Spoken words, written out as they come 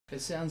It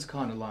sounds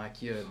kind of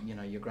like you're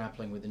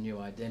grappling with a new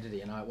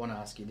identity, and I want to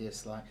ask you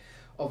this: like,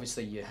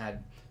 obviously, you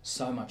had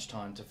so much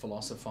time to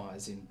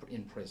philosophize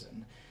in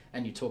prison,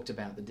 and you talked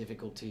about the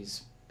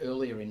difficulties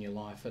earlier in your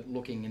life at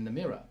looking in the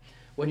mirror.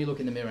 When you look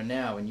in the mirror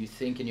now and you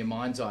think in your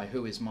mind's eye,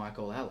 "Who is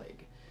Michael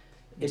Alig?"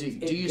 Do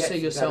you see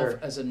yourself better.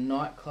 as a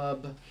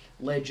nightclub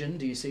legend?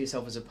 Do you see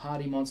yourself as a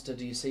party monster?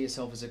 Do you see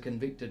yourself as a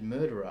convicted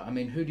murderer? I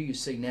mean, who do you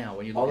see now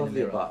when you look All in of the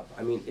the mirror? above.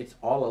 I mean, it's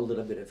all a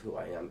little bit of who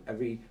I am.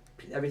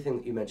 Everything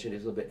that you mentioned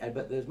is a little bit,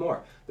 but there's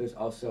more. There's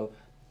also,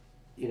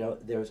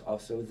 there's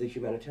also the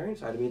humanitarian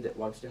side of me that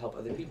wants to help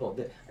other people.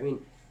 I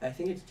mean, I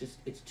think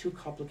it's too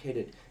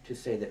complicated to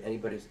say that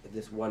anybody's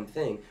this one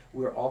thing.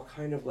 We're all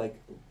kind of like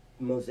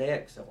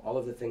mosaics of all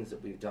of the things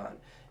that we've done,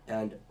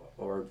 and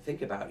or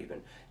think about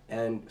even.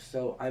 And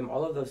so I'm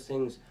all of those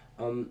things,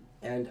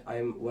 and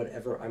I'm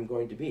whatever I'm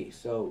going to be.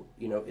 So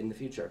in the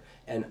future,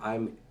 and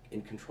I'm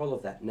in control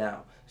of that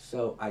now.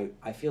 So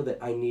I feel that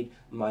I need,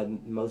 my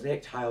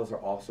mosaic tiles are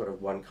all sort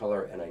of one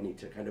color, and I need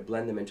to kind of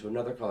blend them into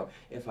another color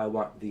if I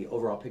want the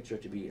overall picture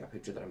to be a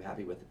picture that I'm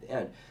happy with at the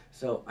end.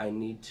 So I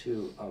need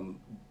to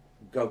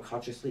go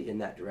consciously in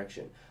that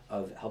direction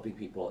of helping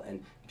people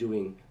and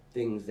doing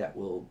things that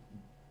will,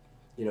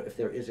 if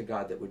there is a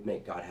God, that would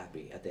make God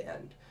happy at the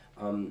end.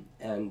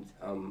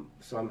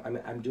 So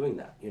I'm doing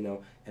that,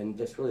 and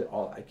that's really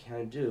all I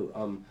can do.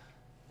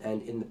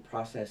 And in the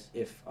process,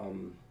 if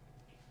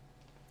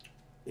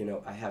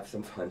I have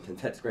some fun, then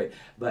that's great.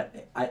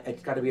 But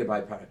it's got to be a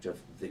byproduct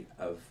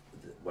of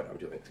what I'm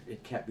doing.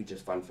 It can't be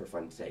just fun for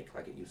fun's sake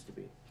like it used to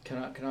be. Can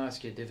I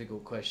ask you a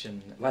difficult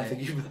question? I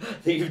think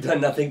you've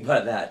done nothing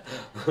but that.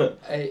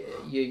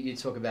 You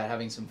talk about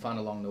having some fun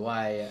along the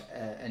way,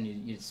 and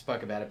you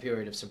spoke about a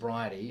period of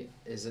sobriety.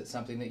 Is it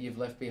something that you've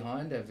left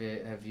behind? Have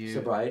you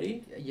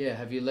Sobriety? Yeah,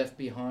 have you left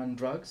behind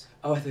drugs?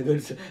 Oh, I think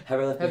have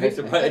I left behind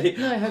sobriety?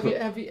 No, have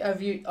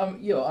you?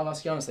 I'll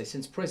ask you honestly.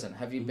 Since prison,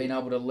 have you been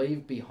able to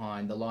leave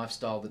behind the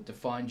lifestyle that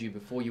defined you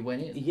before you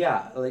went in?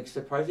 Yeah, like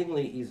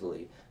surprisingly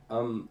easily,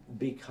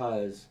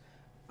 because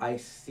I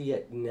see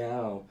it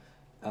now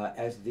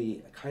as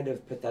the kind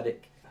of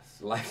pathetic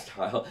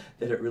lifestyle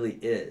that it really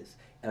is,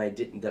 and I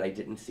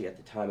didn't see at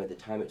the time. At the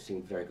time, it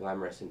seemed very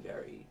glamorous and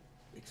very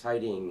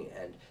exciting,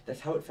 and that's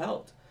how it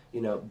felt,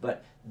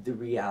 But the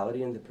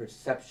reality and the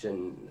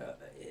perception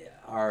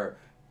are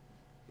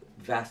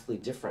vastly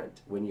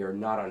different when you're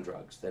not on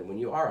drugs than when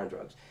you are on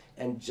drugs.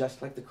 And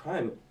just like the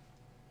crime,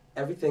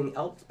 everything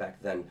else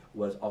back then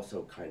was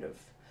also kind of,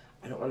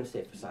 I don't want to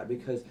say facade,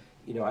 because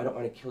I don't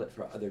want to kill it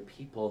for other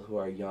people who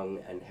are young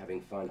and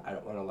having fun. I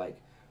don't want to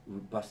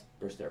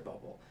burst their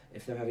bubble.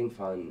 If they're having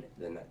fun,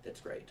 then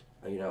that's great.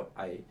 I'm not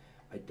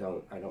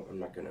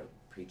going to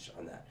preach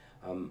on that.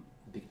 I'm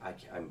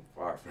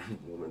far from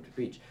the woman to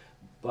preach,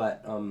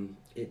 but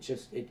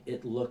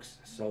it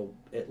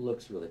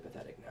looks really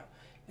pathetic now,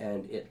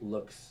 and it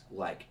looks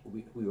like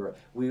we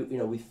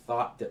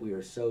thought that we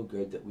were so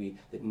good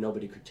that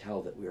nobody could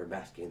tell that we were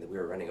masking, that we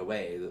were running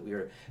away,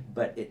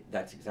 but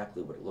that's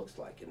exactly what it looks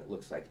like, and it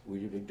looks like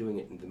we're doing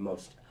it in the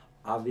most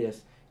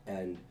obvious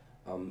and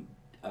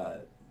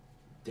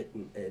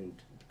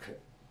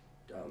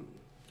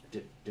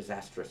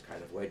disastrous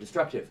kind of way,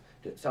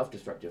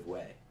 self-destructive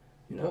way.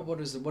 What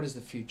does the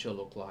future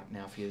look like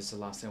now for you? This is the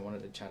last thing I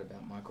wanted to chat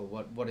about, Michael.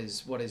 What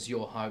is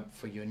your hope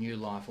for your new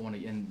life?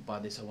 And by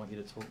this I want you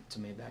to talk to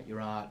me about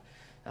your art,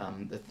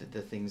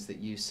 the things that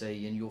you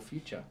see in your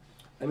future.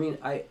 I mean,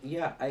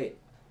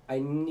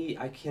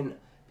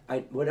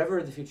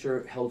 whatever the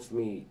future holds for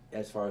me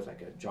as far as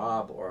like a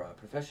job or a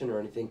profession or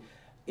anything,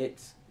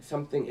 it's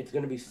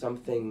going to be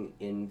something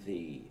in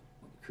a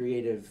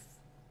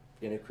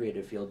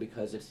creative field,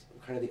 because it's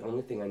kind of the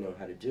only thing I know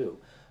how to do.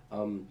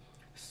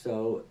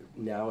 So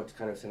now it's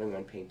kind of centering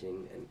on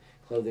painting and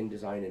clothing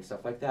design and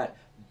stuff like that.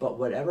 But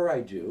whatever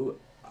I do,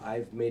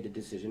 I've made a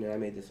decision, and I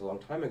made this a long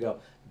time ago,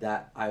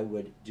 that I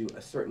would do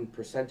a certain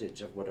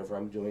percentage of whatever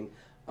I'm doing,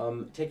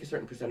 take a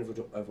certain percentage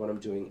of what I'm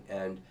doing,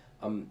 and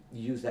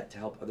use that to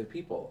help other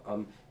people.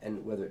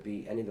 And whether it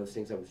be any of those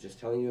things I was just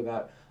telling you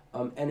about.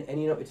 And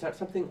it's not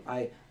something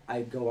I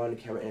go on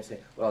camera and I say,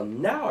 well,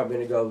 now I'm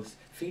going to go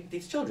feed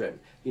these children,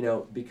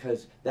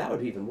 because that would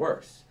be even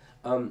worse.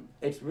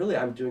 It's really,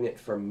 I'm doing it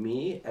for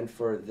me and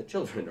for the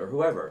children or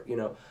whoever,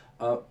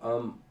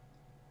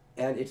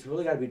 and it's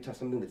really got to be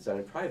something that's done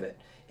in private.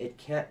 It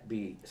can't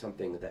be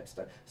something that's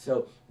done.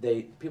 So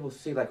people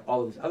see like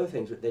all of these other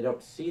things, but they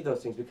don't see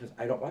those things because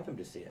I don't want them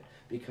to see it,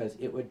 because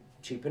it would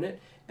cheapen it,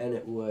 and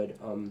it would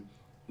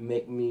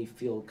make me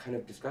feel kind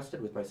of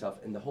disgusted with myself,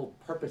 and the whole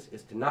purpose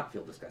is to not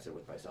feel disgusted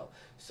with myself.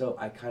 So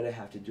I kind of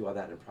have to do all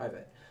that in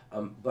private.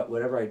 But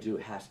whatever I do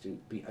has to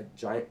be, a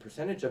giant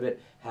percentage of it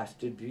has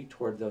to be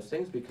toward those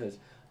things, because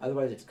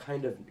otherwise it's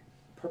kind of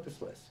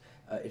purposeless.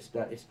 It's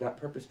not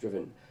purpose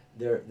driven.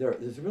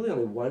 There's really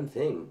only one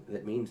thing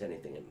that means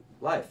anything in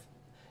life.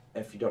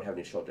 If you don't have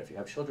any children, if you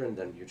have children,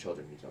 then your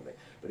children mean something.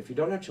 But if you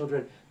don't have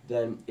children,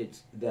 then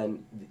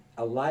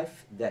a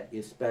life that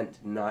is spent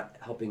not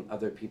helping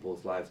other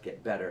people's lives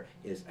get better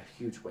is a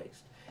huge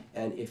waste.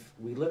 And if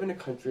we live in a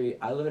country,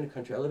 I live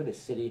in a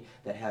city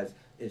that has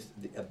is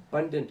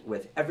abundant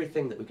with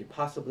everything that we could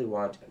possibly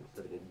want, and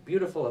living in a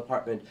beautiful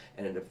apartment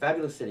and in a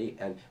fabulous city,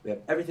 and we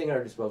have everything at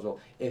our disposal,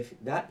 if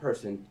that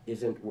person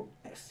isn't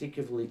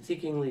actively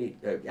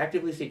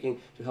seeking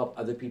to help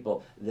other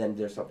people, then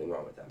there's something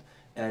wrong with them.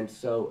 And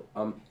so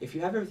if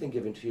you have everything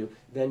given to you,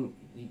 then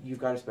you've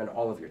got to spend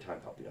all of your time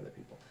helping other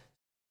people.